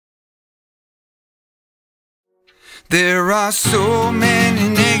There are so many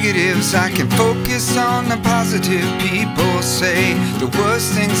negatives, I can focus on the positive. People say the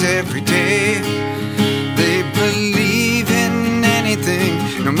worst things every day. They believe in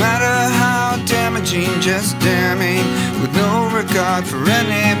anything, no matter how damaging, just damning, with no regard for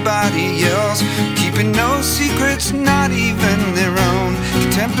anybody else, keeping no secrets, not even their own,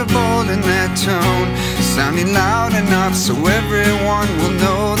 contemptible in their tone, sounding loud enough so everyone will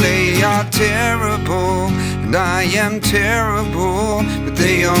know they are terrible. And I am terrible, but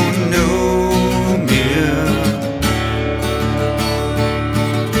they don't know me.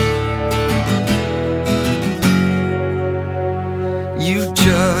 You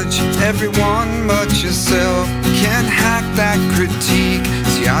judge everyone but yourself. You can't hack that critique.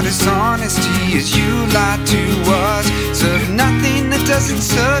 See our dishonesty as you lie to us. Serve nothing that doesn't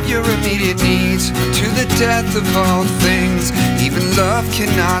serve your immediate needs. To the death of all things, even love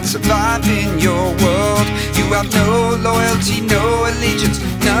cannot survive in your world. You have no loyalty, no allegiance,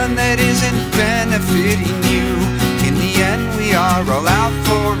 none that isn't benefiting you. In the end we are all out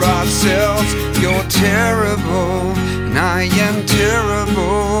for ourselves. You're terrible, and I am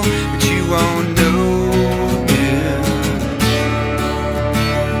terrible, but you won't know it.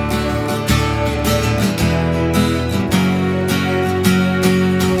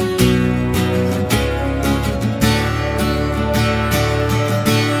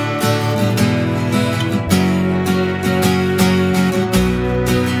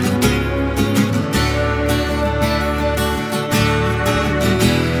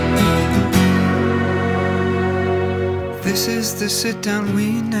 This is the sit-down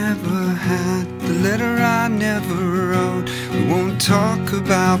we never had, the letter I never wrote. We won't talk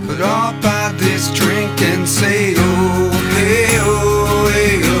about, but I'll buy this drink and say, oh, hey, oh,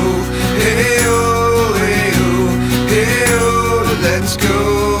 hey, oh, hey, oh, hey, oh, hey, oh, let's go.